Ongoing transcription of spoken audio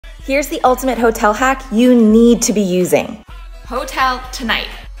Here's the ultimate hotel hack you need to be using. Hotel Tonight.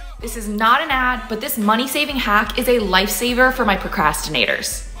 This is not an ad, but this money-saving hack is a lifesaver for my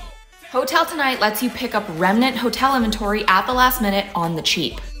procrastinators. Hotel Tonight lets you pick up remnant hotel inventory at the last minute on the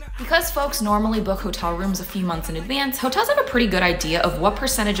cheap. Because folks normally book hotel rooms a few months in advance, hotels have a pretty good idea of what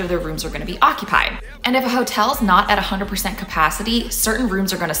percentage of their rooms are going to be occupied. And if a hotel's not at 100% capacity, certain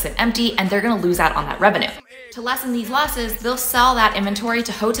rooms are going to sit empty and they're going to lose out on that revenue. To lessen these losses, they'll sell that inventory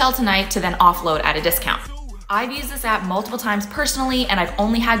to Hotel Tonight to then offload at a discount. I've used this app multiple times personally, and I've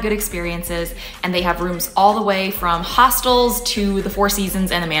only had good experiences, and they have rooms all the way from hostels to the Four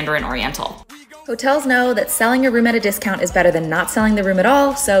Seasons and the Mandarin Oriental. Hotels know that selling your room at a discount is better than not selling the room at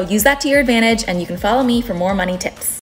all, so use that to your advantage and you can follow me for more money tips.